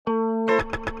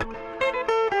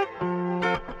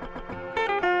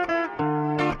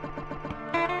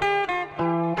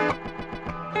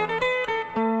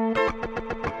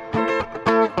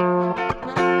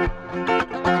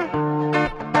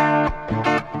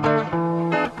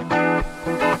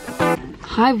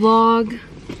Hi vlog.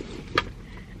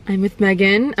 I'm with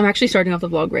Megan. I'm actually starting off the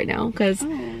vlog right now because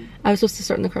I was supposed to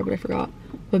start in the car but I forgot.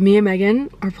 But me and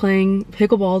Megan are playing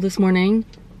pickleball this morning,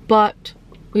 but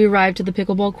we arrived to the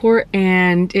pickleball court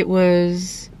and it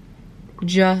was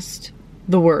just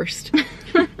the worst.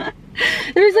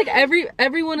 There was like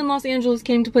everyone in Los Angeles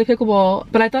came to play pickleball,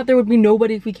 but I thought there would be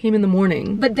nobody if we came in the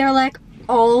morning. But they're like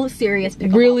all serious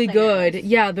pickleball really players. Good.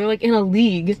 Yeah, they're like in a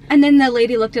league. And then the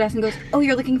lady looked at us and goes, "Oh,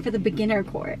 you're looking for the beginner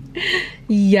court."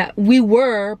 Yeah, we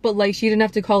were, but like she didn't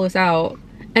have to call us out.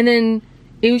 And then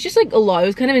it was just like a lot. It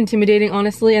was kind of intimidating,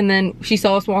 honestly. And then she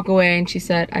saw us walk away and she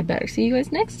said, "I better see you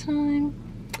guys next time,"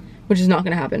 which is not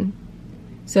gonna happen.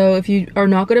 So if you are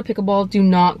not good at pickleball, do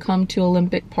not come to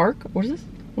Olympic Park. What is this?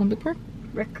 Olympic Park?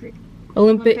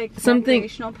 Olympic something.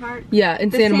 Recreational Park. Yeah,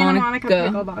 in Santa Monica.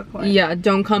 Pickleball court. Yeah,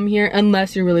 don't come here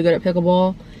unless you're really good at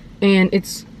pickleball. And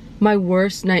it's my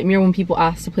worst nightmare when people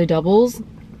ask to play doubles.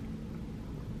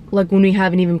 Like when we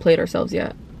haven't even played ourselves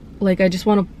yet. Like I just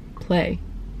want to play.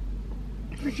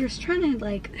 We're just trying to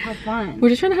like have fun. We're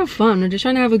just trying to have fun. We're just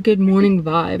trying to have a good morning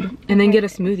vibe and then get a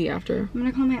smoothie after. I'm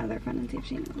gonna call my other friend and see if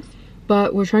she knows.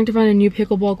 But we're trying to find a new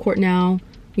pickleball court now.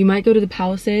 We might go to the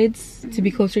Palisades to be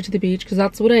closer to the beach because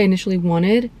that's what I initially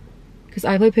wanted. Because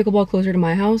I play pickleball closer to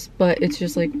my house, but it's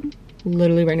just like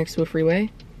literally right next to a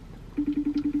freeway.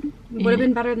 Would have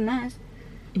been better than this.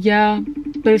 Yeah,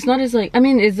 but it's not as like, I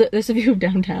mean, there's a view of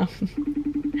downtown.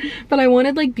 But I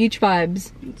wanted like beach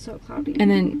vibes. It's so cloudy.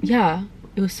 And then, yeah,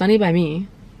 it was sunny by me.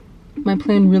 My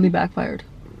plan really backfired.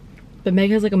 But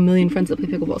Meg has like a million friends that play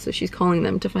pickleball, so she's calling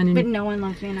them to find a new... But no one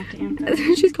loves me enough to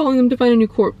answer. She's calling them to find a new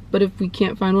court. But if we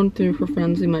can't find one through her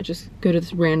friends, we might just go to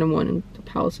this random one in the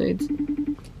Palisades.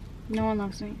 No one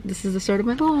loves me. This is the start of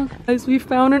my vlog. Guys, we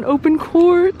found an open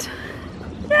court.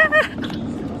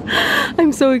 Yeah!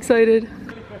 I'm so excited.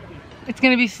 It's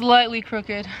gonna be slightly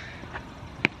crooked.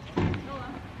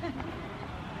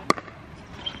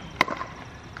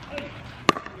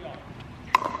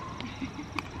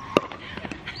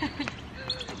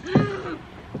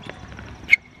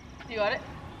 You got it?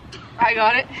 I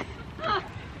got it.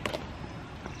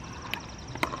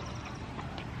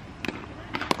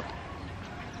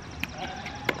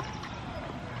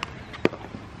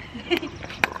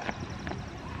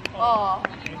 Oh, I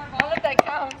don't know if that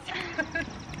counts.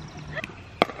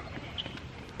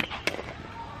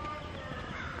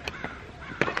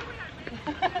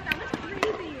 That was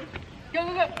crazy. Go,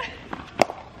 go, go.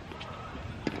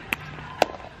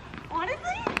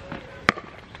 Honestly?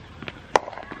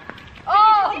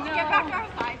 Oh, Did you no. get back to our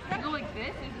side? Go like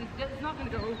this? It's not gonna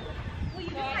go over. Well, you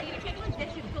can't go like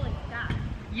this, you go like that.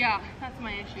 Yeah, that's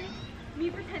my issue.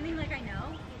 Me pretending like I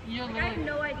know? You're Like I have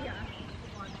no idea.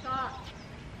 Stop.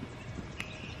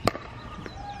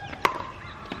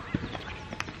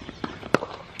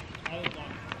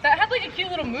 That had like a cute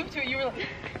little move to it. You were like...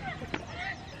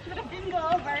 But it didn't go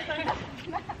over.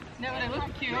 No, but it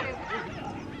looked cute.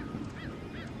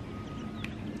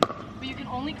 But you can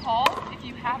only call if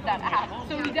you have that app.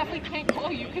 So we definitely can't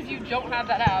call you because you don't have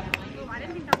that app. Oh, I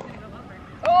didn't think that was going to go over.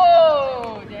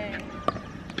 Oh, dang.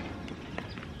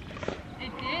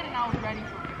 It did and I was ready for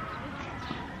it.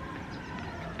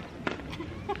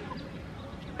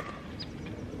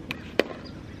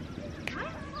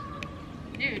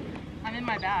 Dude, I'm in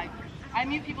my bag. I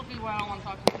mute people too when I don't want to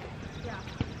talk to them. Yeah.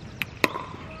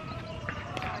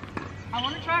 I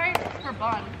want to try her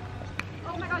bun.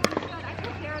 Oh my god, you should. I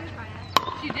told Sarah to try it.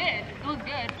 She did. It was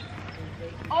good.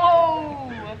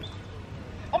 Oh!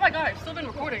 Oh my god, I've still been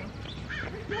recording.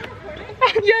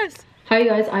 Yes! Hi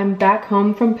guys, I'm back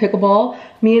home from pickleball.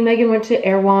 Me and Megan went to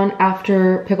Erewhon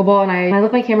after pickleball and I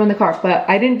left my camera in the car, but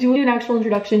I didn't do an actual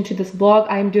introduction to this vlog.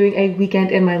 I'm doing a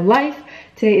weekend in my life.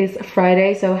 Today is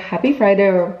Friday, so happy Friday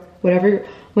or whatever,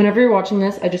 whenever you're watching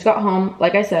this. I just got home,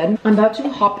 like I said. I'm about to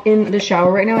hop in the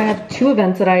shower right now. I have two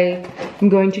events that I am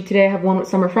going to today. I have one with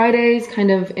Summer Fridays, kind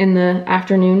of in the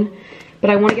afternoon. But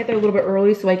I want to get there a little bit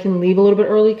early so I can leave a little bit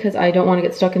early because I don't want to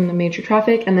get stuck in the major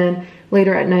traffic. And then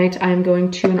later at night, I'm going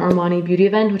to an Armani beauty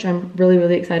event, which I'm really,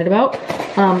 really excited about.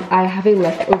 I have a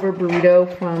leftover burrito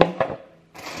from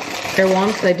Erewhon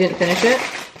because I didn't finish it.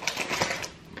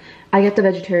 I get the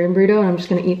vegetarian burrito and I'm just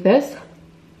gonna eat this.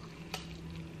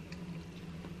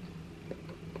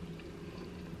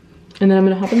 And then I'm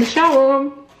gonna hop in the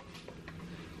shower.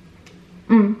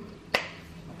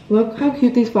 Look how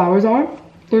cute these flowers are.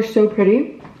 They're so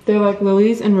pretty. They're like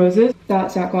lilies and roses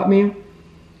that Zach got me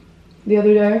the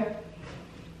other day.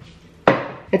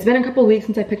 It's been a couple weeks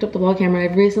since I picked up the vlog camera.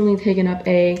 I've recently taken up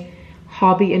a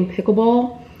hobby in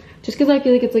pickleball just because I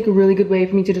feel like it's like a really good way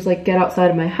for me to just like get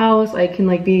outside of my house. I can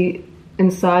like be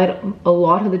inside a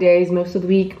lot of the days, most of the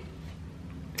week.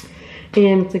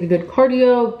 and it's like a good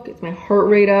cardio, gets my heart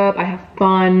rate up, I have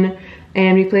fun.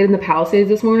 And we played in the Palisades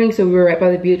this morning, so we were right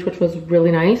by the beach, which was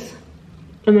really nice.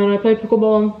 And then I played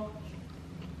pickleball,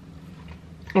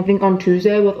 I think on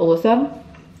Tuesday with Alyssa,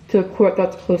 to a court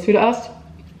that's closer to us.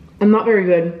 I'm not very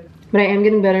good, but I am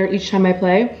getting better each time I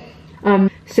play.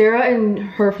 Sarah and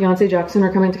her fiance Jackson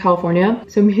are coming to California,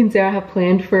 so me and Sarah have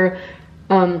planned for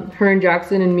her and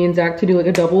Jackson and me and Zach to do like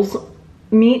a doubles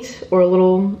meet or a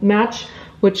little match,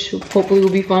 which hopefully will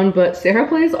be fun. But Sarah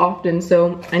plays often,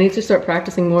 so I need to start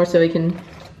practicing more so I can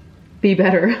be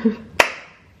better.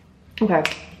 Okay,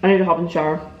 I need to hop in the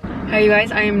shower. Hi you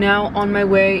guys, I am now on my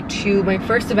way to my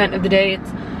first event of the day.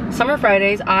 It's Summer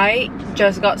Fridays. I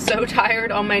just got so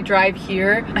tired on my drive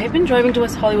here. I've been driving to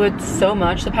West Hollywood so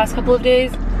much the past couple of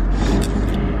days,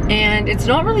 and it's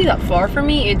not really that far for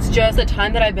me. It's just the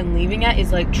time that I've been leaving at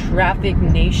is like traffic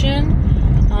nation,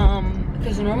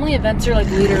 because normally events are like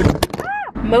later.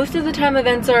 Most of the time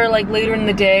events are like later in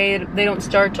the day. They don't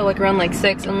start till like around like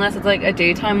 6 unless it's like a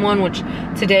daytime one, which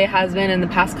today has been and the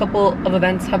past couple of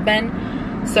events have been.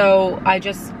 So I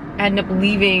just end up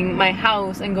leaving my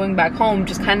house and going back home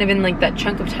just kind of in like that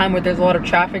chunk of time where there's a lot of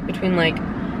traffic between like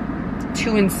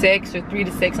 2 and 6 or 3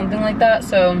 to 6, something like that.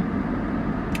 So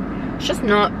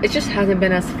it just hasn't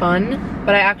been as fun.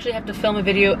 But I actually have to film a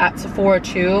video at Sephora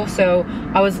too, so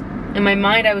in my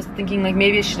mind I was thinking like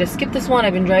maybe I should have skipped this one.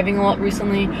 I've been driving a lot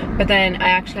recently, but then I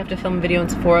actually have to film a video in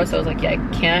Sephora, so I was like, yeah, I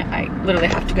can't. I literally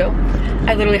have to go.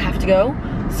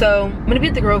 So I'm gonna be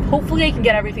at the Grove. Hopefully I can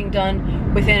get everything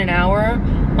done within an hour,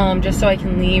 just so I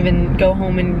can leave and go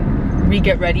home and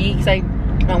get ready, because I'm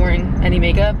not wearing any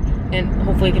makeup, and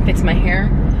hopefully I can fix my hair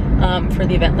for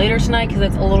the event later tonight, because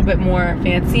it's a little bit more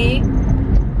fancy.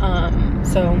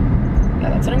 So yeah,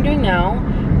 that's what I'm doing now,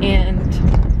 and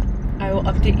I will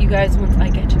update you guys once I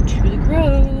get to the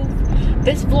Grove.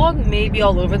 This vlog may be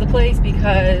all over the place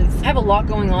because I have a lot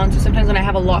going on, so sometimes when I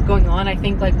have a lot going on I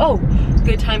think like, oh,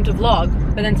 good time to vlog,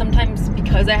 but then sometimes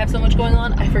because I have so much going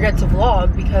on I forget to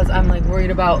vlog because I'm like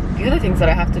worried about the other things that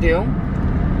I have to do.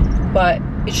 But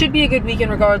it should be a good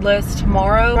weekend regardless.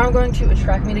 Tomorrow I'm going to a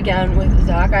track meet again with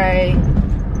Zach. I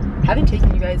haven't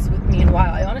taken you guys with me in a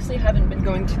while. I honestly haven't been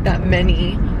going to that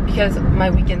many because my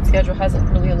weekend schedule hasn't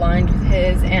really aligned with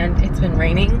his, and it's been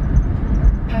raining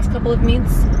past couple of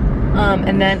meets.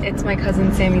 And then it's my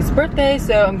cousin Sammy's birthday,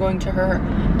 so I'm going to her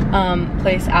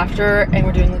place after, and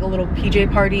we're doing like a little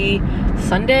PJ party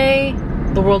Sunday.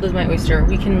 The world is my oyster.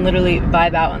 We can literally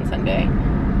vibe out on Sunday.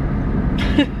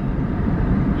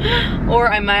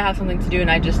 Or I might have something to do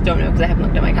and I just don't know because I haven't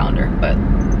looked at my calendar, but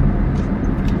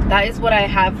that is what I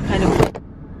have kind of.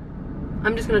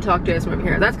 I'm just gonna talk to you guys from over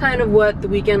here. That's kind of what the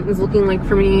weekend is looking like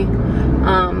for me.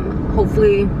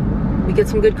 Hopefully we get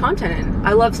some good content in.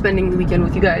 I love spending the weekend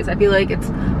with you guys. I feel like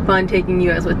it's fun taking you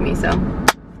guys with me, so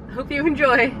I hope you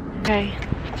enjoy. Okay,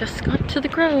 just got to the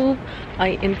Grove.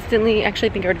 I instantly, actually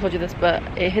I think I already told you this, but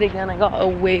it hit again. I got a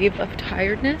wave of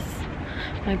tiredness.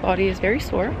 My body is very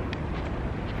sore.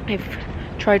 I've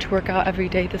tried to work out every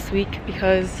day this week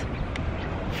because,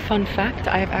 fun fact,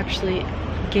 I have actually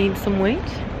gained some weight.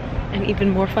 And even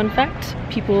more fun fact,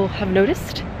 people have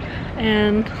noticed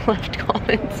and left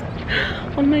comments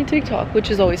on my TikTok, which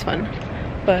is always fun.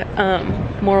 But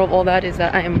moral of all that is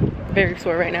that I am very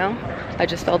sore right now. I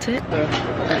just felt it.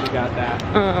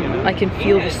 I can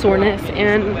feel the soreness,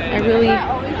 and I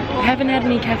haven't had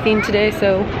any caffeine today,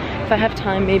 so if I have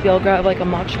time maybe I'll grab like a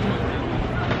matcha.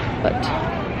 But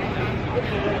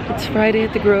it's Friday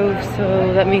at the Grove,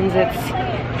 so that means it's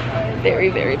very,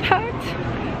 very packed.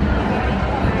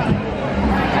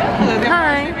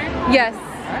 Hi. Yes. I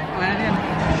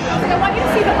want you to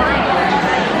see the line.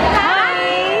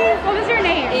 Hi. What was your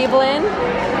name? Evelyn.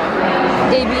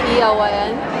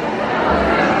 A-B-E-L-Y-N. I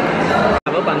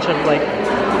have a bunch of like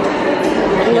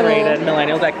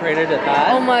millennials that created at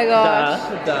that. Oh my gosh.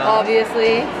 Duh.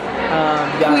 Obviously.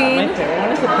 Yeah, Queen. my favorite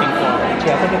one is the pink one. She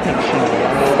has like a pink shoe.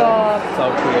 Stop. So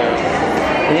cute.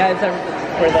 And yeah, it's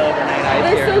for the overnight eyes.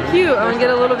 That's so cute. I'm gonna get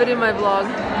a little bit in my vlog.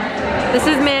 This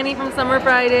is Manny from Summer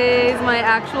Fridays, my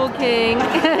actual king.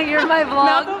 You're my vlog.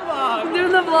 Not the vlog. I'm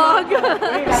doing the vlog.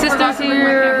 Sister's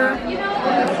here.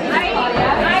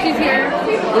 She's here.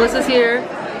 Alyssa's here.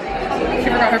 She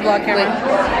forgot her vlog camera.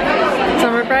 Wait.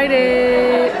 Summer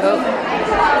Fridays. Oh.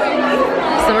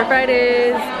 Summer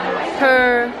Fridays.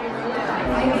 Her.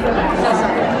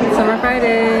 Summer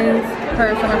Fridays.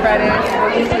 Her Summer Fridays.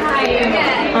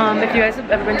 If you guys have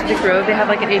ever been to the Grove, they have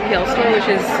like an APL store, which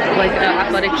is like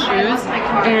athletic shoes,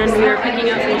 and we are picking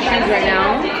out some shoes right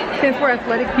now. It's where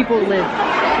athletic people live.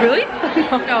 Really?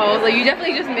 No, like you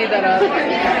definitely just made that up.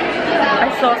 I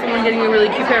saw someone getting a really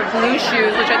cute pair of blue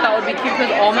shoes, which I thought would be cute because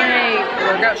all my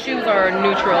workout shoes are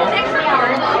neutral.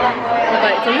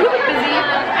 But it's a little bit busy.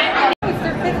 It's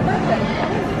their 5th birthday.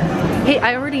 Hey,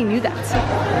 I already knew that.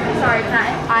 Sorry,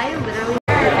 I literally...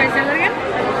 Can I say that again?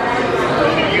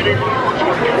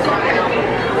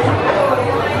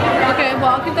 Okay, well,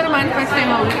 I'll keep that in mind if I stay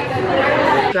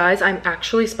home. Guys, I'm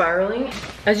actually spiraling.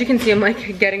 As you can see, I'm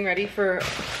like getting ready for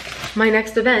my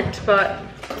next event, but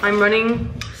I'm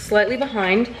running slightly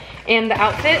behind, and the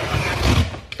outfit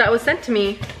that was sent to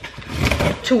me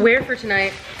to wear for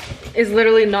tonight is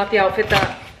literally not the outfit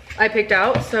that I picked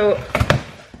out, so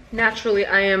naturally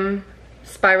I am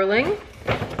spiraling.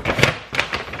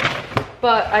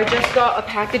 But I just got a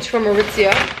package from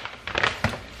Aritzia,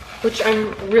 which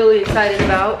I'm really excited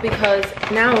about because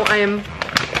now I am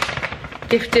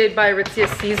gifted by Aritzia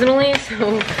seasonally,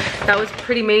 so that was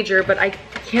pretty major, but I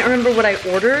can't remember what I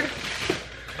ordered.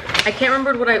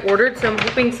 So I'm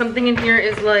hoping something in here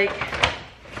is like,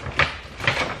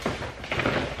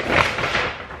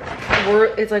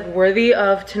 it's like worthy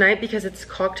of tonight because it's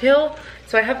cocktail.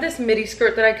 So I have this midi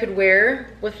skirt that I could wear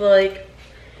with like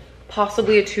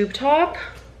possibly a tube top.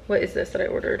 What is this that I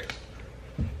ordered?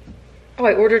 Oh,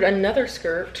 I ordered another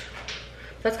skirt.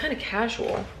 That's kind of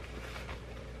casual.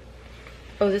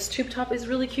 Oh, this tube top is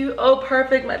really cute. Oh,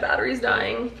 perfect, my battery's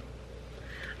dying.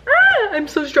 Ah, I'm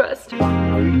so stressed.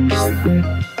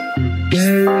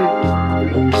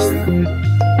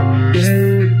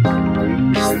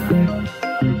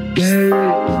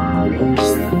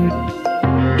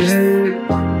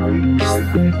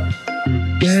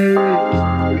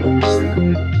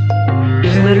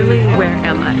 Literally, where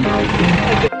am I?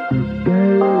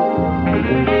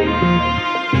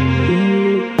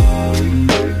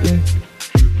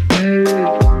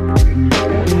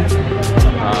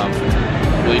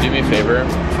 Will you do me a favor?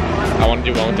 I want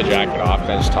to do one with the jacket off and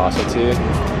then just toss it to you.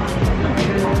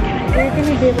 We're going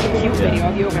to be able to do a video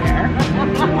of you over there.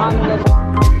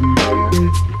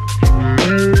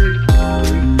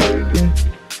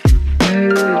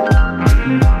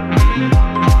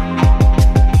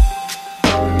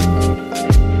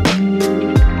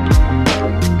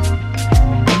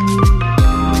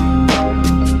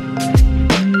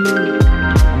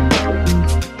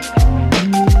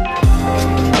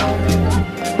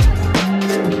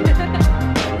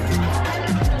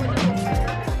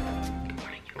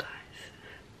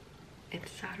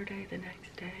 Saturday, the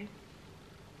next day.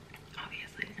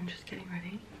 Obviously, I'm just getting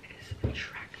ready. It's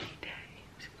track day.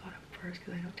 I'm just got up first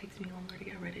because I know it takes me longer to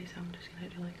get ready, so I'm just gonna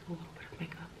do like a little bit of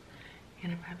makeup.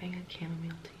 And I'm having a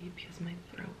chamomile tea because my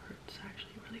throat hurts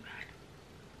actually really bad.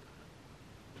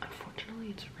 Unfortunately,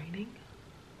 it's raining.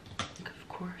 Of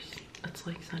course, it's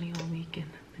like sunny all week,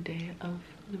 and the day of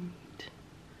the meet,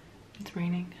 it's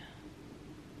raining.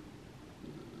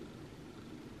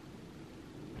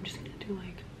 I'm just gonna do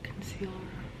like concealer,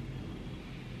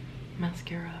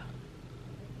 mascara,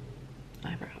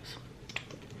 eyebrows.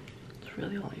 That's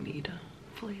really all I need.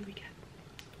 Hopefully we can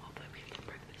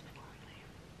break this before we leave.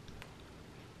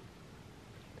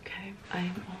 Okay,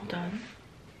 I'm all done.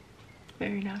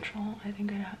 Very natural. I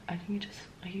think I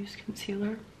use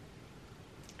concealer,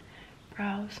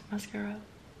 brows, mascara,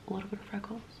 a little bit of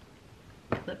freckles,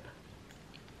 lip.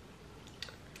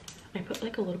 I put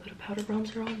like a little bit of powder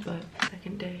bronzer on, but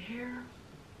second day hair.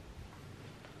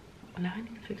 Now I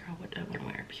need to figure out what I want to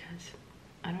wear because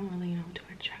I don't really know what to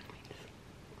wear to track meets.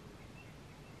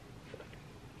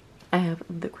 I have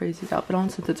the craziest outfit on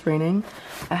since it's raining.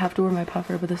 I have to wear my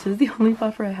puffer, but this is the only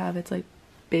puffer I have. It's like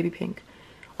baby pink.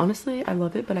 Honestly, I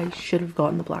love it, but I should have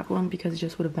gotten the black one because it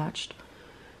just would have matched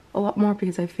a lot more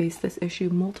because I faced this issue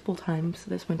multiple times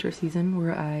this winter season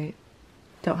where I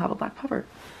don't have a black puffer.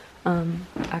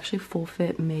 Actually full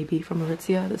fit maybe from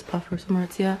Aritzia, this puffer's from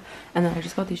Aritzia, and then I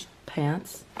just got these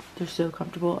pants. They're so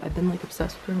comfortable. I've been like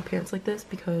obsessed with wearing pants like this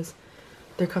because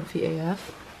they're comfy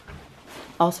AF.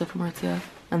 Also from Aritzia,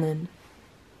 and then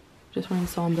just wearing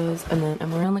Sambas, and then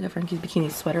I'm wearing like a Frankie's bikini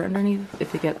sweater underneath.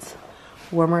 If it gets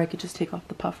warmer, I could just take off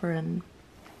the puffer and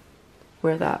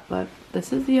wear that. But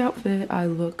this is the outfit. I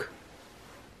look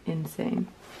insane.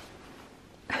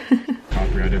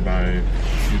 Copyrighted by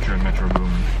Future and Metro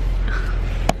Boomin.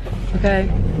 Okay,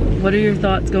 what are your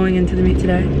thoughts going into the meet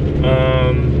today?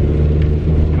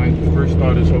 My first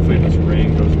thought is hopefully this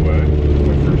rain goes away. That's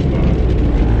my first thought.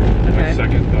 Okay. My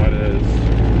second thought is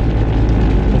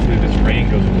hopefully this rain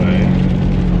goes away.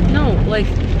 No, like,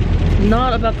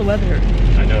 not about the weather.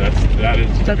 I know that's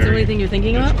the only thing you're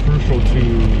thinking about? It's crucial to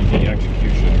the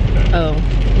execution today. Oh,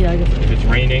 yeah, I guess. If it's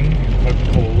raining, if it's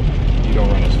cold, you don't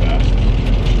run as fast.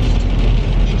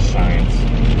 It's just science.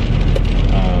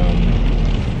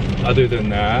 Other than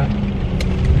that,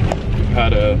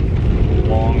 had a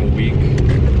long week,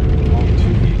 long 2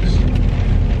 weeks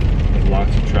with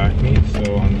lots of track meets,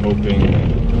 so I'm hoping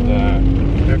that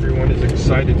everyone is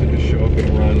excited to just show up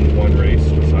and run one race.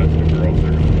 Besides the girls,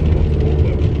 they're going to run multiple,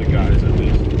 but the guys at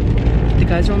least. The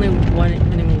guys are only running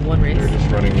one race? They're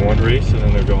just running one race and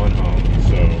then they're going home,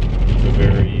 so it's a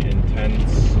very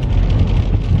intense,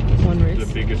 one race?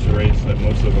 The biggest race that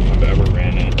most of them have ever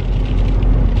ran in,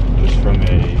 just from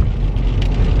a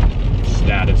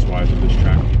status-wise of this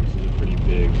track meet. This is a pretty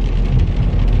big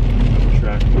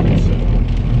track meet, so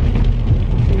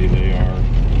hopefully they are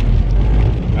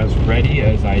as ready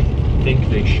as I think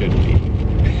they should be.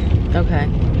 Okay,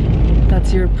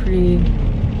 that's your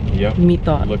meet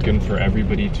thought. Looking for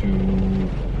everybody to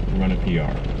run a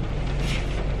PR.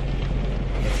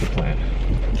 That's the plan.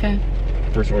 Okay.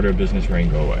 First order of business, rain,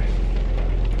 go away.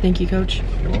 Thank you, Coach.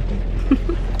 You're welcome.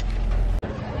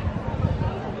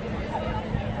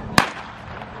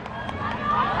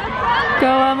 Go,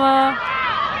 Emma.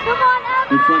 Come on,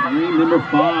 Emma. Looks like green number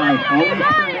 5, Ollie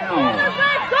Purnell.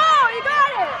 Go, you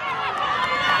got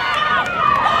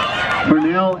it.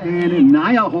 Purnell and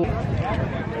Naya Holt.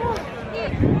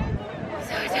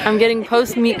 I'm getting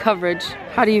post-meet coverage.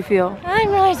 How do you feel? I'm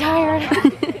really tired.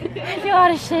 I feel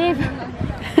out of shape.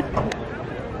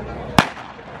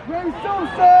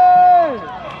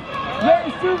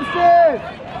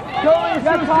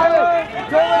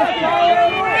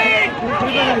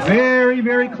 Very,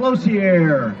 very close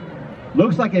here.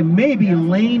 Looks like it may be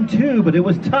lane 2, but it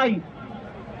was tight.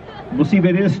 We'll see if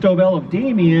it is Stovell of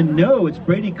Damien. No, it's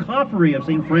Brady Coffery of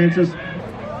St. Francis.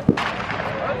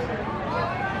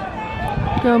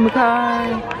 Go,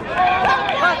 Mackay.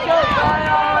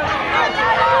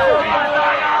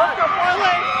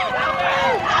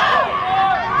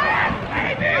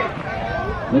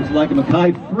 Looks like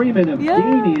Mackay Freeman of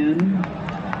Damien.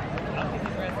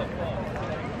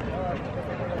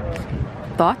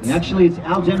 Thoughts? Actually, it's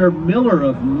Alexander Miller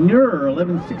of Muir,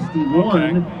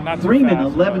 1161. Okay, Freeman,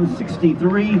 fast,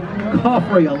 1163.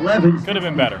 Coffrey, 1164. Could have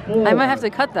been better. I might have to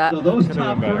cut that. So those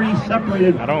top 3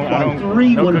 separated by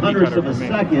 3 no 100ths of a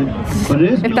second. But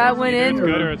it is if that went in, it's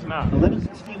good or it's not.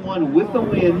 1161 with the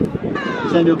win.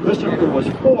 Samuel Christopher was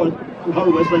 4th.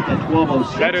 Harvey Westlake at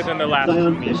 1206. Better than the last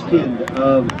Zion one. Fishkind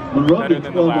of Monroe at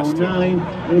 1209.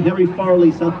 And Henry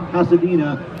Farley, South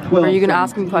Pasadena, 12. Are you going to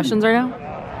ask him questions right now?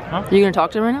 Huh? Are you going to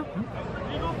talk to him right now?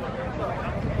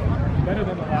 Better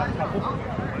than the last couple.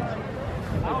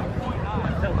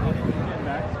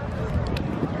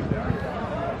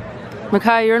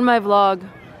 Mackay, you're in my vlog.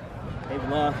 Hey,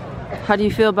 vlog. How do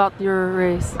you feel about your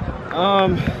race?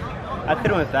 I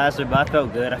could have went faster, but I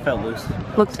felt good. I felt loose.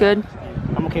 Looks good.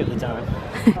 I'm okay with the time.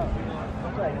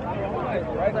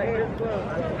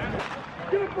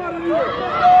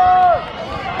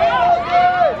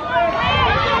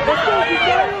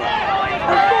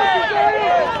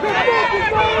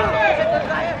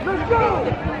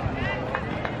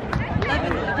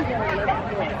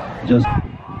 Just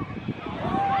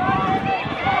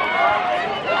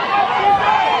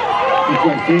looks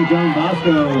like St. John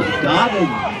Bosco's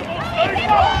Dobbins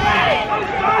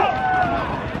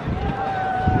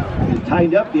is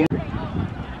tied up.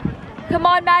 Come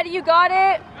on, Maddie, you got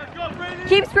it.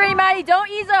 Keep sprinting, Maddie. Don't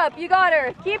ease up. You got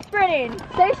her. Keep sprinting.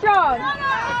 Stay strong.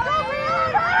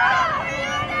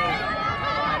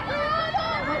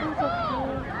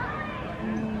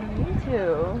 Me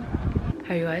too.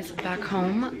 Hi you guys, back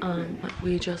home.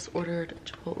 We just ordered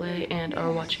Chipotle and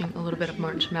are watching a little bit of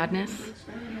March Madness.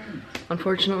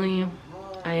 Unfortunately,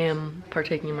 I am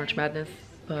partaking in March Madness,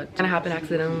 but it kind of happened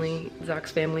accidentally.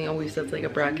 Zach's family always does like a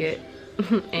bracket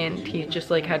and he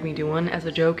just like had me do one as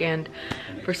a joke, and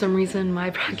for some reason my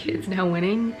bracket is now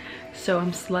winning. So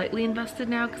I'm slightly invested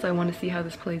now because I want to see how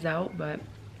this plays out, but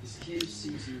it's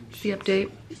the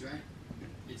update.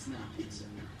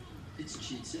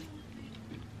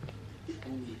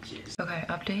 Okay,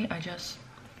 update. I just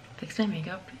fixed my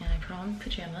makeup and I put on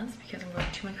pajamas because I'm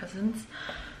going to my cousin's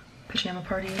pajama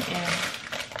party, and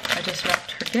I just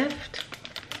wrapped her gift.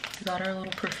 I got her a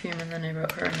little perfume and then I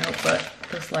wrote her a note, but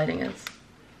this lighting is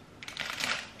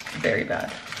very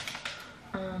bad.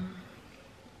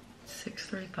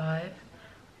 6:35.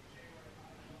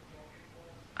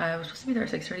 I was supposed to be there at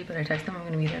 6:30, but I texted them I'm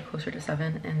gonna be there closer to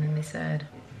 7, and then they said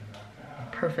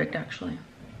perfect actually.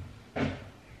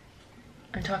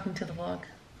 I'm talking to the vlog.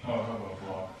 Oh, hello,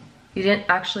 vlog. You didn't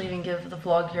actually even give the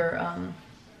vlog your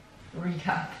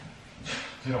recap.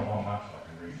 You don't want my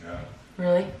fucking recap.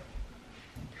 Really?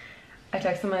 I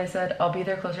texted them and I said, I'll be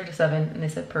there closer to 7, and they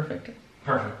said perfect.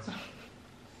 Perfect. You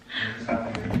just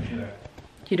have to be there.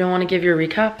 You don't want to give your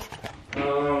recap?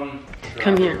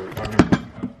 Come here.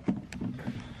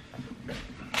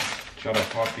 Shut up,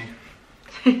 Poppy.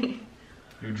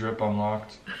 New drip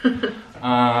unlocked.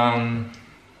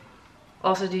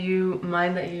 Also, do you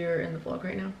mind that you're in the vlog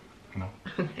right now? No,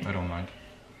 I don't mind.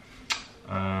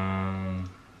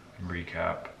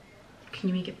 Recap. Can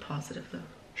you make it positive though?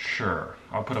 Sure,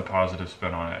 I'll put a positive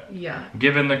spin on it. Yeah.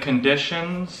 Given the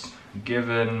conditions,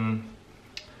 given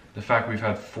the fact we've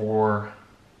had 4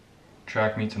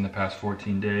 track meets in the past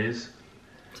 14 days.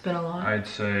 It's been a lot. I'd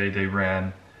say they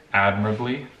ran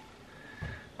admirably.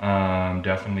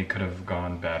 Definitely could have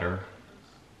gone better.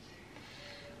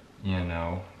 You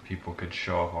know, people could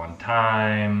show up on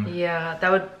time. Yeah,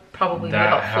 that would probably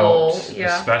that make a full, helps,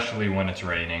 yeah. especially when it's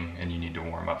raining and you need to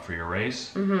warm up for your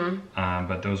race.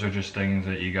 But those are just things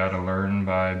that you got to learn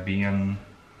by being,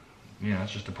 you know,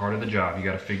 it's just a part of the job. You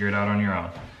got to figure it out on your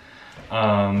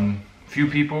own. Few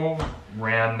people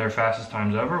ran their fastest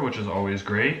times ever, which is always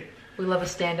great. We love a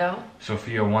standout.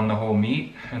 Sophia won the whole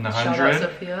meet in the Shout 100. out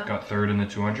Sophia. Got 3rd in the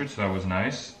 200, so that was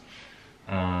nice.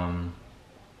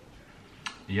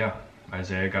 Yeah,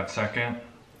 Isaiah got 2nd.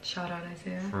 Shout out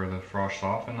Isaiah. For the frost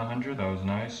off in the 100, that was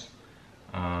nice.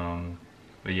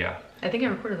 But yeah. I think I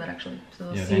recorded that actually, so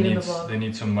they'll Yeah, see it in the vlog. They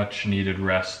need some much needed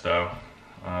rest though.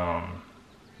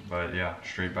 But yeah,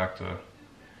 straight back to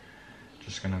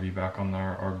just gonna be back on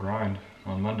our grind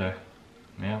on Monday.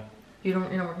 Yeah. You're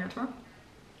not working out tomorrow?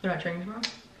 You're not training tomorrow?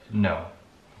 No.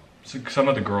 So some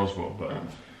of the girls will, but I'm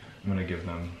gonna give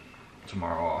them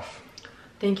tomorrow off.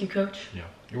 Thank you, Coach. Yeah,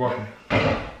 you're welcome.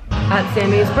 At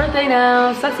Sammy's birthday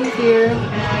now. Sussy's here.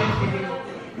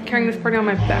 I'm carrying this party on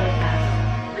my back.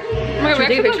 Oh my God, we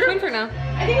actually have a picture for now.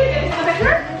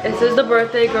 This is the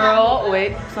birthday girl. Oh,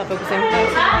 wait, it's not focusing.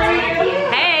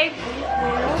 Hey!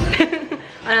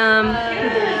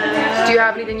 Do you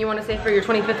have anything you want to say for your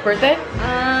 25th birthday?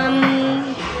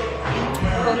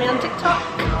 Follow me on TikTok.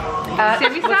 What's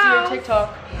your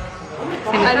TikTok?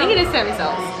 I think it is Sammy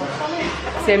Cells.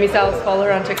 Sammy Sal's, follow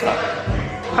her on TikTok.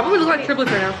 Probably look like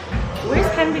triplets right now. Where's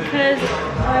Ken? Because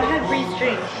I had Bree's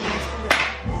drink.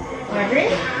 My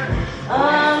drink?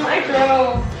 I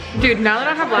drove. Dude, now that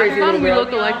I have glasses on, we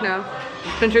look alike now.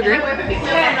 Don't you agree?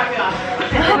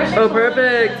 Oh,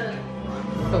 perfect.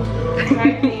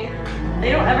 They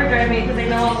don't ever drive me because they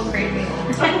know I'll go crazy.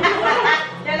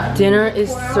 Dinner is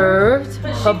served.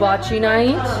 Hibachi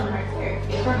night.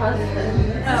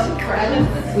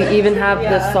 We even have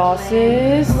the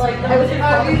sauces.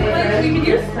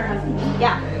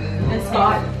 Yeah. And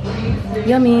Scott.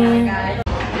 Yummy.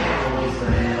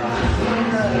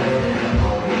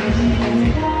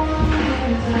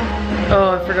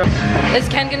 Oh, I forgot. Is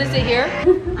Ken gonna sit here?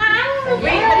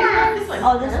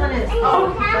 Oh, this one is.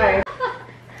 Oh, sorry.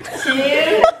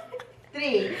 2,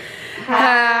 3.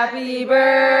 Happy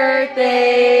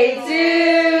birthday to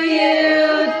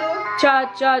you.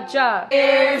 Cha cha cha.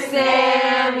 Dear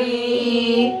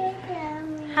Sammy.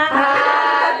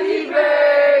 Happy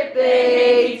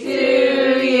birthday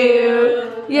to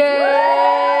you.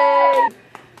 Yay.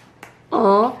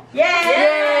 Aw.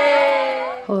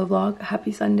 Yay. Hello vlog,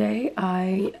 happy Sunday.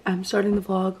 I am starting the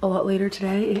vlog a lot later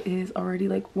today. It is already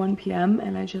like 1 p.m.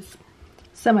 and I just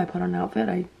semi put on an outfit.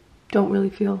 I don't really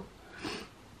feel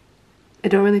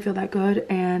that good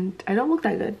and I don't look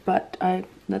that good, but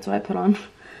that's why I put on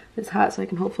this hat so I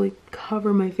can hopefully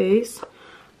cover my face.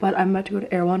 But I'm about to go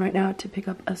to Air One right now to pick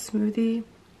up a smoothie.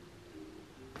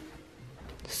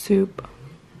 Soup.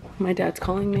 My dad's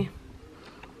calling me.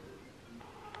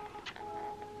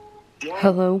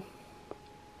 Hello.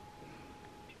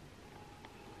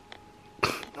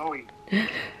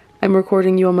 I'm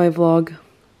recording you on my vlog.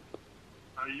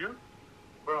 Are you?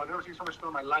 Bro, I've never seen so much snow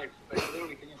in my life. Like,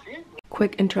 literally, can you see it?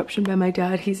 Quick interruption by my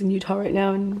dad. He's in Utah right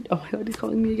now and oh my God, he's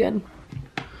calling me again.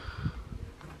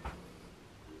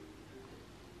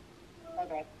 My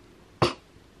bad.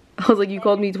 I was like, you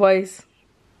called me twice.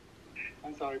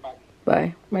 I'm sorry, bye.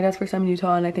 Bye. My dad's first time in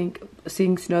Utah and I think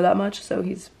seeing snow that much, so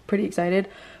he's pretty excited.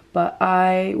 But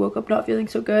I woke up not feeling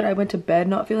so good. I went to bed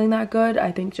not feeling that good.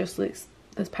 I think just like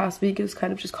this past week is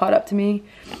kind of just caught up to me.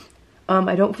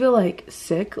 I don't feel like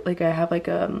sick. Like I have like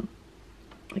a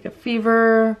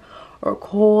fever or a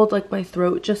cold. Like my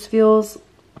throat just feels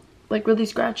like really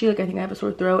scratchy. Like I think I have a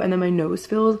sore throat, and then my nose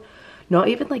feels not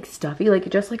even like stuffy. Like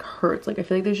it just like hurts. Like I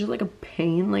feel like there's just like a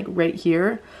pain like right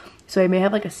here. So I may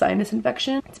have like a sinus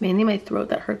infection. It's mainly my throat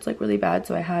that hurts like really bad.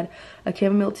 So I had a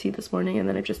chamomile tea this morning and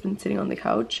then I've just been sitting on the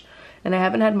couch and I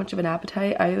haven't had much of an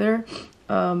appetite either.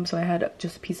 So I had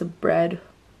just a piece of bread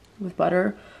with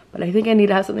butter, but I think I need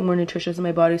to have something more nutritious in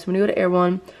my body. So I'm gonna go to Air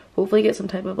One, hopefully get some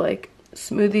type of like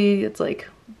smoothie. It's like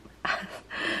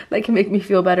that can make me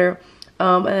feel better.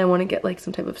 And I want to get like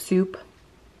some type of soup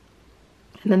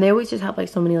And then they always just have like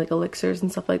so many like elixirs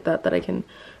and stuff like that that I can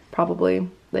probably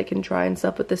try and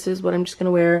stuff. But this is what I'm just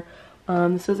gonna wear.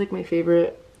 This is like my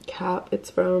favorite cap. It's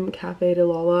from Cafe de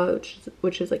Lala,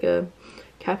 which is like a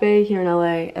cafe here in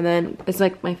LA. And then it's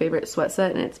like my favorite sweat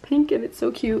set, and it's pink and it's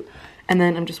so cute. And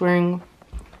then I'm just wearing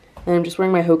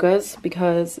my Hokas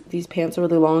because these pants are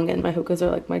really long and my Hokas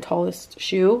are like my tallest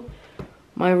shoe.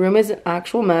 My room is an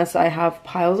actual mess. I have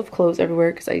piles of clothes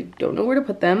everywhere because I don't know where to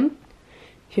put them.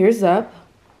 Here's Zeb.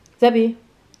 Zebby.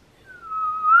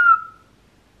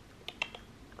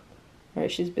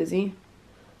 Alright, she's busy.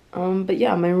 But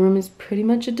yeah, my room is pretty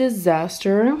much a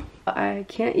disaster. I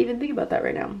can't even think about that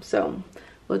right now. So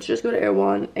let's just go to Air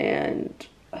One, and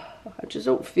I just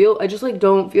don't feel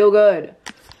good.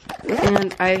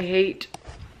 And I hate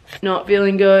not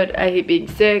feeling good. I hate being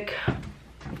sick.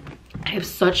 I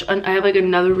have like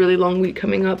another really long week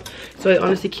coming up, so I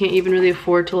honestly can't even really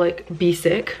afford to like be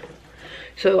sick.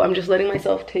 So I'm just letting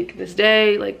myself take this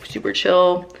day, like super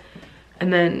chill.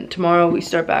 And then tomorrow we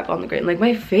start back on the grind. Like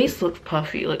my face looks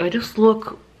puffy. Like I just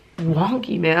look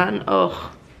wonky, man.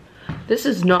 Oh, this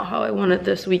is not how I wanted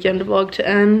this weekend vlog to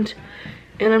end.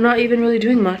 And I'm not even really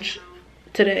doing much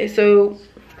today. So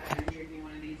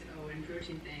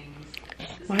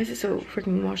why is it so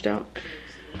freaking washed out?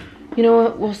 You know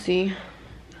what? We'll see.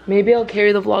 Maybe I'll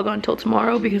carry the vlog on till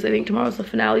tomorrow because I think tomorrow's the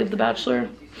finale of The Bachelor.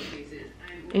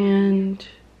 And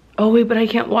oh wait, but I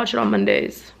can't watch it on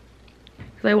Mondays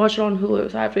because I watch it on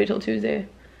Hulu, so I have to wait till Tuesday.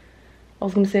 I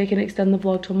was gonna say I can extend the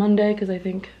vlog till Monday because I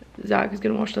think Zach is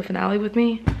gonna watch the finale with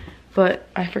me, but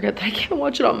I forget that I can't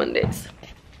watch it on Mondays.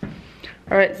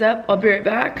 All right, Zep, I'll be right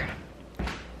back.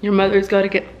 Your mother's got to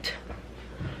get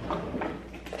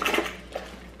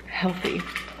healthy.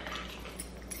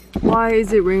 Why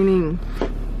is it raining?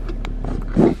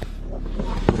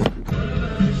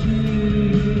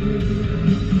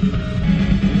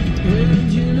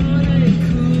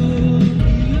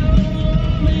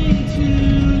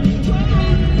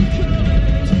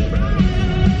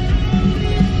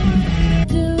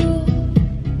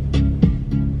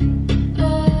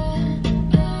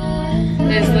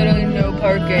 There's literally no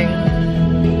parking.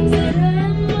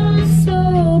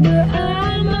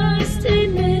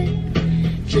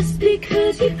 Just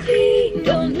because you're clean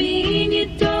don't mean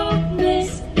you don't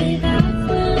miss it.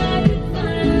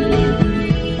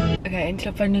 Okay, I ended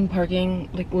up finding parking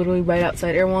like literally right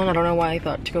outside Air One. I don't know why I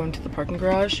thought to go into the parking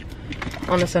garage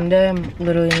on a Sunday. I'm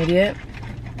literally an idiot.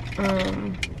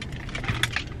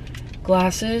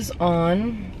 Glasses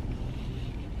on.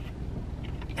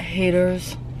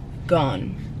 Haters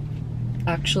gone.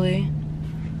 Actually,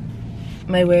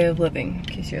 my way of living, in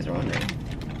case you guys are wondering.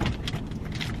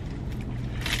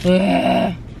 Ugh.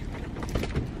 I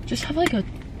just have like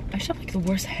the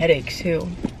worst headache too.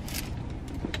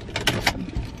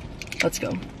 Let's go.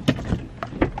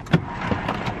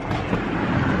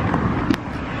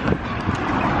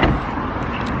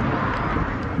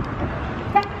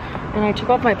 And I took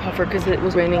off my puffer because it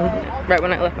was raining right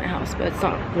when I left my house, but it's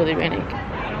not really raining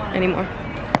anymore.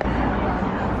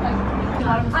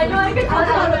 I know I can tell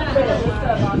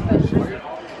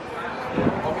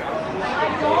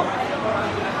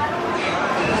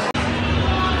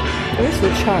Where's the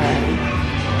chime?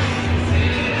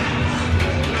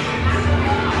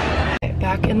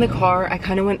 Back in the car, I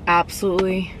kind of went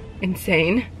absolutely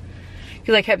insane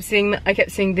because I kept seeing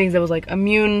things that was like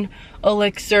immune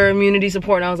elixir, immunity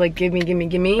support, and I was like, give me, give me,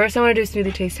 give me. First, I want to do a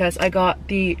smoothie taste test. I got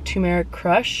the turmeric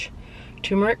crush.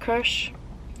 Turmeric crush.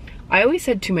 I always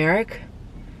said turmeric.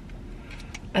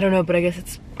 I don't know, but I guess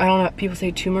it's, I don't know, people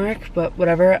say turmeric, but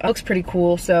whatever. It looks pretty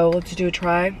cool, so let's do a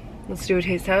try. Let's do a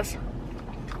taste test.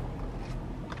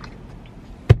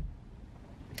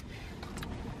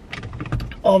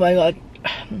 Oh my god.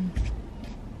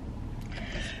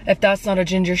 If that's not a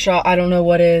ginger shot, I don't know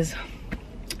what is.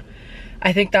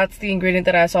 I think that's the ingredient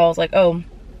that I saw. I was like, oh,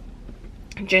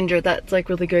 ginger, that's like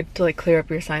really good to like clear up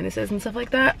your sinuses and stuff like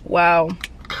that. Wow.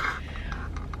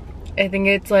 I think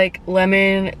it's like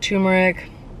lemon, turmeric,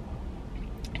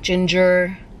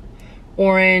 ginger,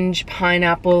 orange,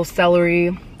 pineapple,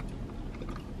 celery,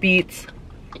 beets.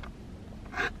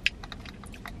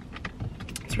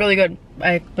 It's really good.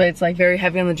 But it's like very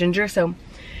heavy on the ginger, so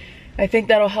I think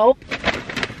that'll help.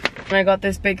 And I got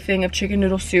this big thing of chicken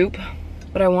noodle soup,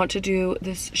 but I want to do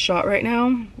this shot right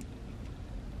now.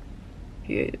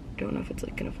 You don't know if it's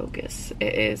like gonna focus.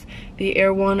 It is the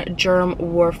Air One Germ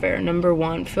Warfare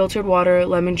 #1. Filtered water,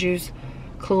 lemon juice,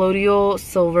 colloidal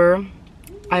silver.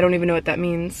 I don't even know what that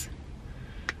means.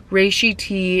 Reishi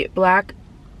tea, black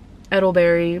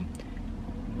elderberry,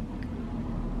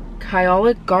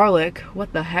 kyolic garlic.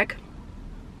 What the heck?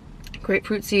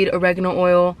 Grapefruit seed, oregano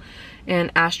oil,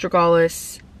 and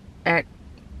astragalus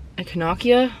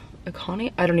echinacea.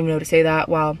 I don't even know how to say that.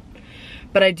 Wow.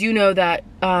 But I do know that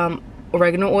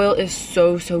oregano oil is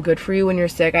so good for you when you're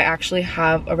sick. I actually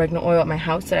have oregano oil at my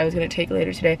house that I was going to take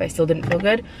later today if I still didn't feel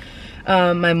good.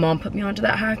 My mom put me onto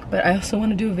that hack, but I also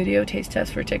want to do a video taste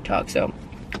test for TikTok, so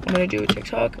I'm going to do a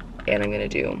TikTok and I'm going to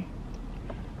do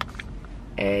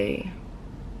a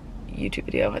YouTube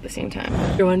video at the same time.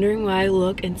 If you're wondering why I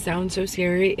look and sound so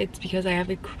scary, it's because I have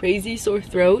a crazy sore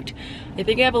throat. I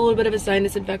think I have a little bit of a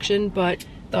sinus infection, but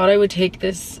thought I would take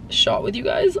this shot with you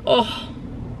guys.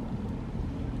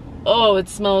 Oh, it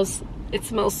smells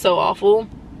so awful.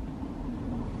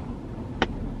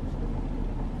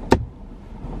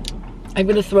 I'm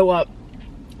gonna throw up.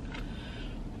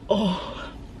 Oh,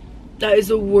 that is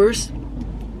the worst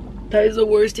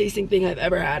tasting thing I've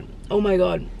ever had. Oh my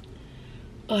god.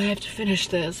 Oh, I have to finish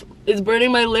this. It's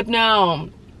burning my lip now.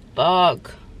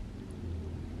 Fuck.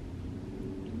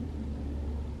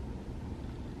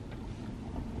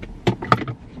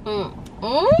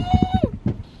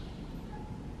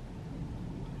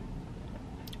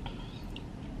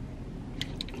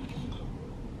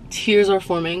 Tears are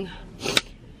forming.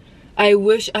 I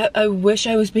wish I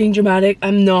was being dramatic.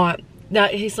 I'm not.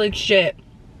 That tastes like shit.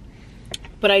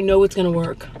 But I know it's gonna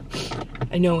work.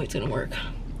 I know it's gonna work.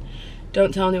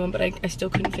 Don't tell anyone, but I still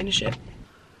couldn't finish it.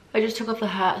 I just took off the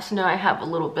hat, so now I have a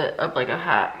little bit of like a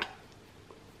hat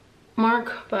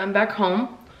mark, but I'm back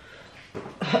home.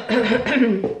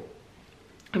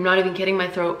 I'm not even kidding, my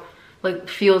throat like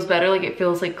feels better, like it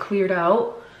feels like cleared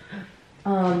out.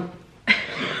 Oh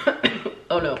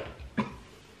no.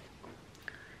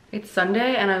 It's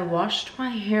Sunday and I washed my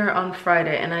hair on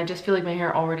Friday and I just feel like my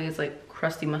hair already is like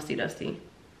crusty, musty, dusty.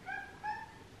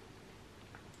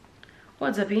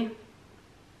 What's up, E?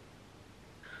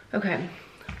 Okay.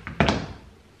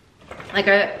 Like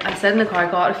I said in the car,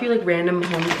 I got a few like random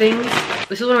home things.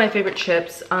 This is one of my favorite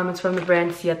chips. It's from the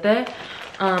brand Siete.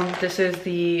 This is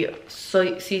the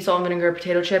sea salt and vinegar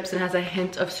potato chips and has a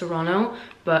hint of serrano,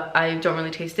 but I don't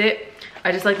really taste it.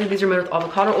 I just like that these are made with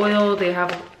avocado oil. They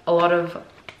have a lot of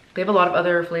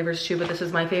other flavors too, but this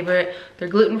is my favorite. They're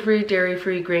gluten-free,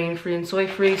 dairy-free, grain-free, and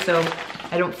soy-free, so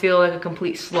I don't feel like a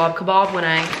complete slob kebab when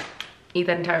I eat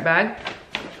that entire bag.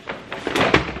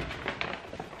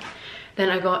 Then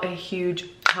I got a huge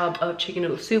tub of chicken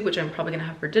noodle soup, which I'm probably gonna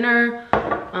have for dinner.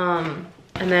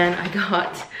 And then I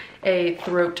got a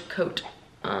throat coat.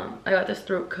 I got this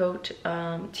throat coat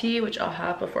tea, which I'll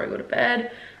have before I go to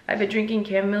bed. I've been drinking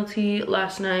chamomile tea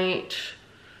last night,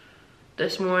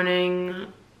 this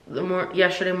morning,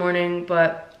 yesterday morning,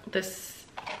 but this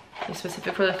is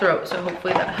specific for the throat, so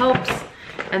hopefully that helps.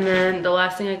 And then the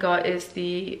last thing I got is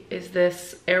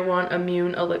this Erewhon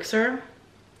Immune Elixir.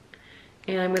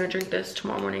 And I'm gonna drink this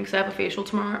tomorrow morning because I have a facial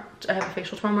tomorrow.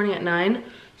 Morning at 9.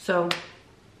 So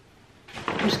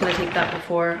I'm just gonna take that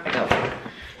before I go.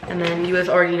 And then you guys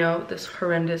already know this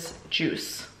horrendous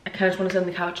juice. I kind of just want to sit on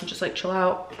the couch and just like chill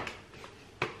out.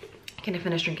 I'm gonna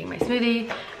finish drinking my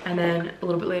smoothie, and then a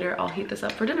little bit later I'll heat this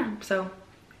up for dinner. So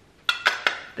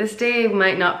this day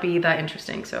might not be that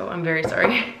interesting, so I'm very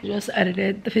sorry. Just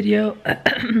edited the video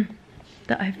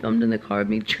that I filmed in the car of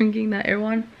me drinking that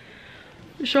Erewhon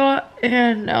shot,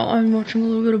 and now I'm watching a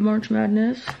little bit of March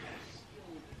Madness.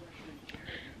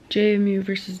 JMU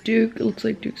versus Duke. It looks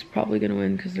like Duke's probably gonna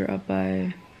win because they're up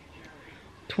by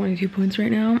 22 points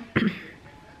right now.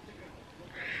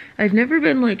 I've never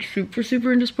been like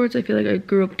super into sports. I feel like I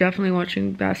grew up definitely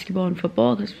watching basketball and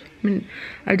football, because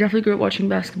I definitely grew up watching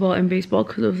basketball and baseball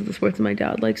because those are the sports that my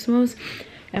dad likes the most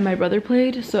and my brother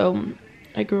played, so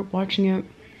I grew up watching it.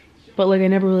 But like I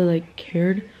never really like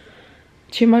cared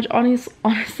too much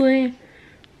honestly.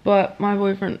 But my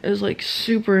boyfriend is like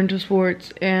super into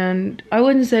sports, and I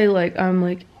wouldn't say like I'm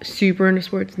like super into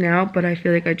sports now, but I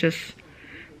feel like I just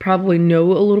probably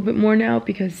know a little bit more now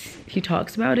because he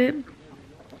talks about it.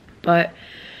 But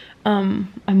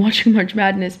I'm watching March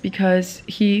Madness because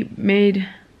he makes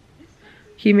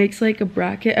like a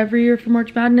bracket every year for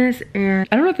March Madness, and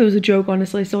I don't know if it was a joke,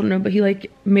 honestly, I still don't know, but he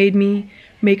like made me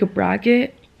make a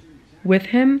bracket with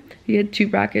him. He had 2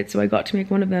 brackets, so I got to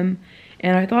make one of them,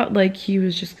 and I thought like he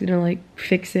was just gonna like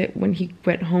fix it when he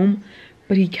went home,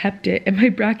 but he kept it, and my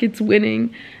bracket's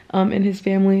winning in his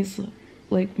family's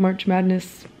like March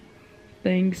Madness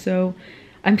thing. So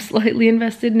I'm slightly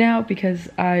invested now because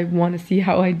I want to see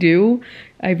how I do.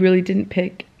 I really didn't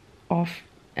pick off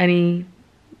any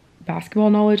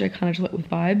basketball knowledge. I kind of just went with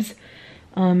vibes.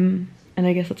 And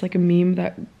I guess it's like a meme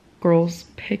that girls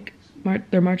pick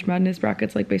their March Madness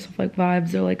brackets like based off like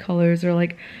vibes or like colors or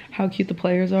like how cute the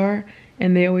players are,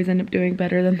 and they always end up doing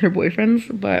better than their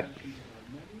boyfriends. But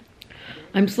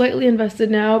I'm slightly invested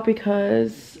now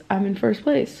because I'm in first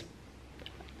place.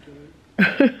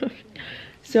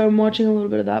 So I'm watching a little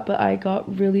bit of that, but I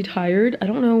got really tired. I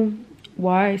don't know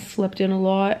why. I slept in a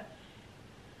lot.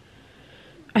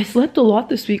 I slept a lot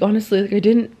this week, honestly. Like,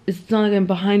 it's not like I'm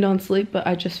behind on sleep, but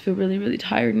I just feel really, really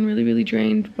tired and really, really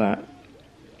drained, but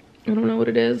I don't know what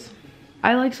it is.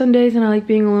 I like Sundays and I like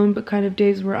being alone, but kind of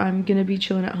days where I'm gonna be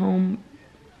chilling at home,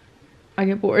 I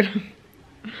get bored.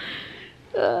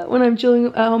 When I'm chilling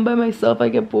at home by myself, I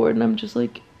get bored and I'm just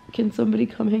like, can somebody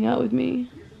come hang out with me?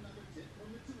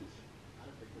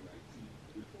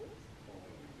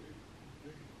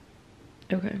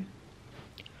 Okay.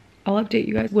 I'll update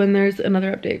you guys when there's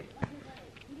another update.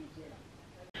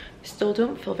 Still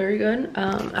don't feel very good.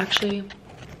 Actually,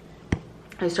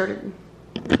 I started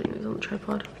putting these on the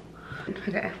tripod.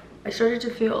 Okay. I started to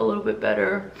feel a little bit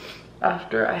better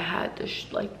after I had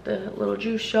this, like the little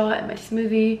juice shot and my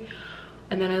smoothie.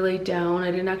 And then I laid down.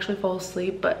 I didn't actually fall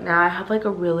asleep, but now I have like a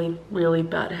really, really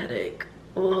bad headache.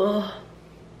 Ugh.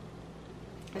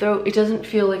 Though it doesn't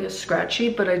feel like it's scratchy,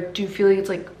 but I do feel like it's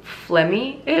like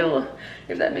phlegmy. Ew,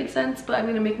 if that makes sense. But I'm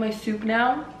gonna make my soup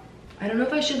now. I don't know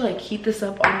if I should like heat this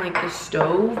up on like the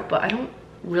stove, but I don't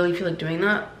really feel like doing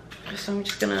that. So I'm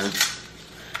just gonna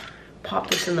pop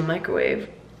this in the microwave.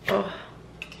 Oh.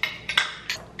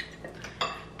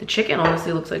 The chicken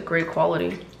honestly looks like great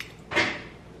quality.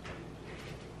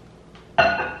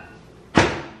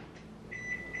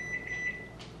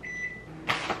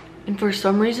 And for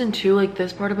some reason too, like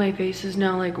this part of my face is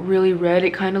now like really red.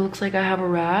 It kind of looks like I have a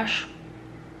rash.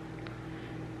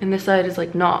 And this side is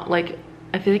like not, like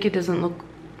I feel like it doesn't look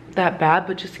that bad,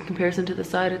 but just in comparison to the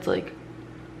side, it's like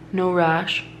no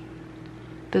rash.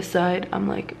 This side, I'm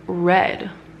like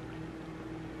red.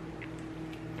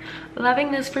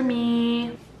 Loving this for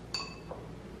me.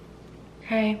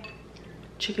 Hey,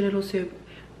 chicken noodle soup.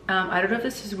 I don't know if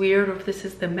this is weird or if this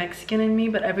is the Mexican in me,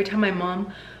 but every time my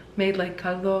mom made like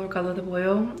caldo or caldo de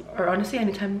pollo, or honestly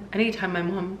anytime my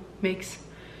mom makes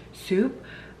soup,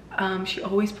 she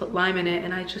always put lime in it,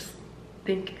 and I just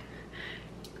think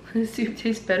the soup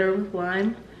tastes better with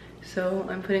lime. So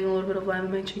I'm putting a little bit of lime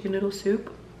in my chicken noodle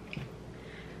soup.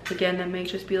 Again, that may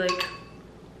just be like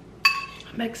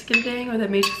a Mexican thing, or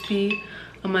that may just be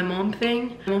a my mom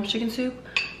thing. My mom's chicken soup,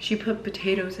 she put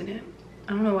potatoes in it.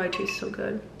 I don't know why it tastes so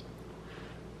good.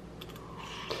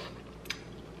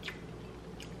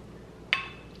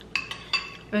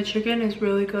 My chicken is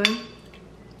really good.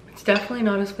 It's definitely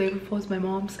not as flavorful as my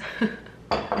mom's.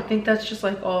 I think that's just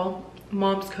like all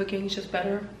mom's cooking is just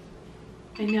better.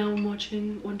 And now I'm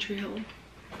watching One Tree Hill.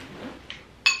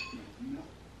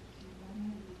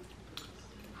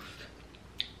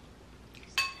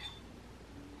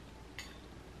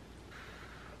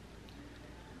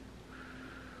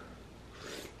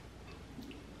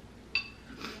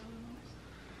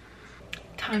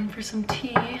 Time for some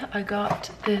tea. I got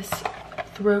this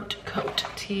throat coat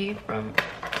tea from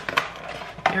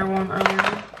Erewhon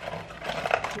earlier.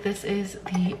 This is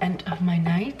the end of my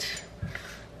night.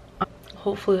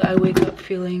 Hopefully I wake up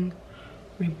feeling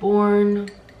reborn,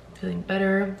 feeling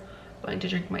better. I'm going to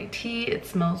drink my tea. It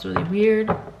smells really weird.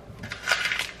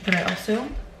 But I also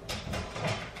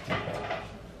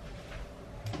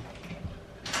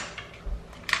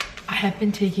have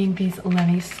been taking these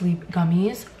Lenny Sleep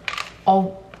gummies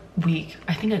all week.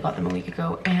 I think I got them a week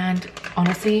ago, and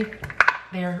honestly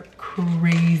they're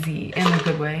crazy in a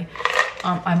good way.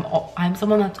 I'm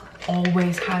someone that's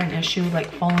always had an issue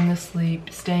like falling asleep,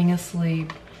 staying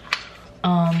asleep.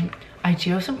 I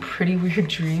do have some pretty weird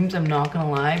dreams, I'm not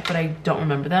gonna lie, but I don't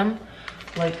remember them.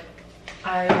 Like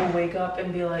I will wake up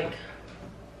and be like,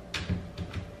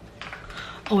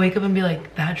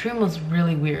 that dream was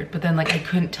really weird, but then like I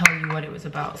couldn't tell you what it was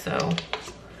about, so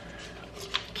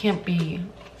can't be,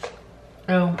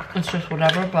 oh, it's just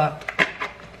whatever. But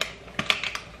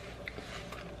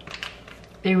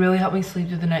they really help me sleep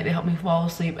through the night. They help me fall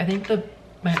asleep. I think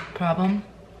my problem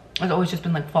has always just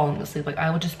been like falling asleep. Like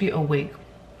I will just be awake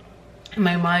and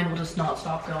my mind will just not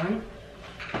stop going.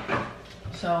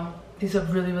 So these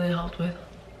have really, really helped with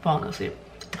falling asleep.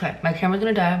 Okay, my camera's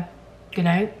gonna die. Good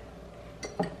night.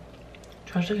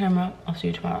 Charge the camera. I'll see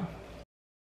you tomorrow.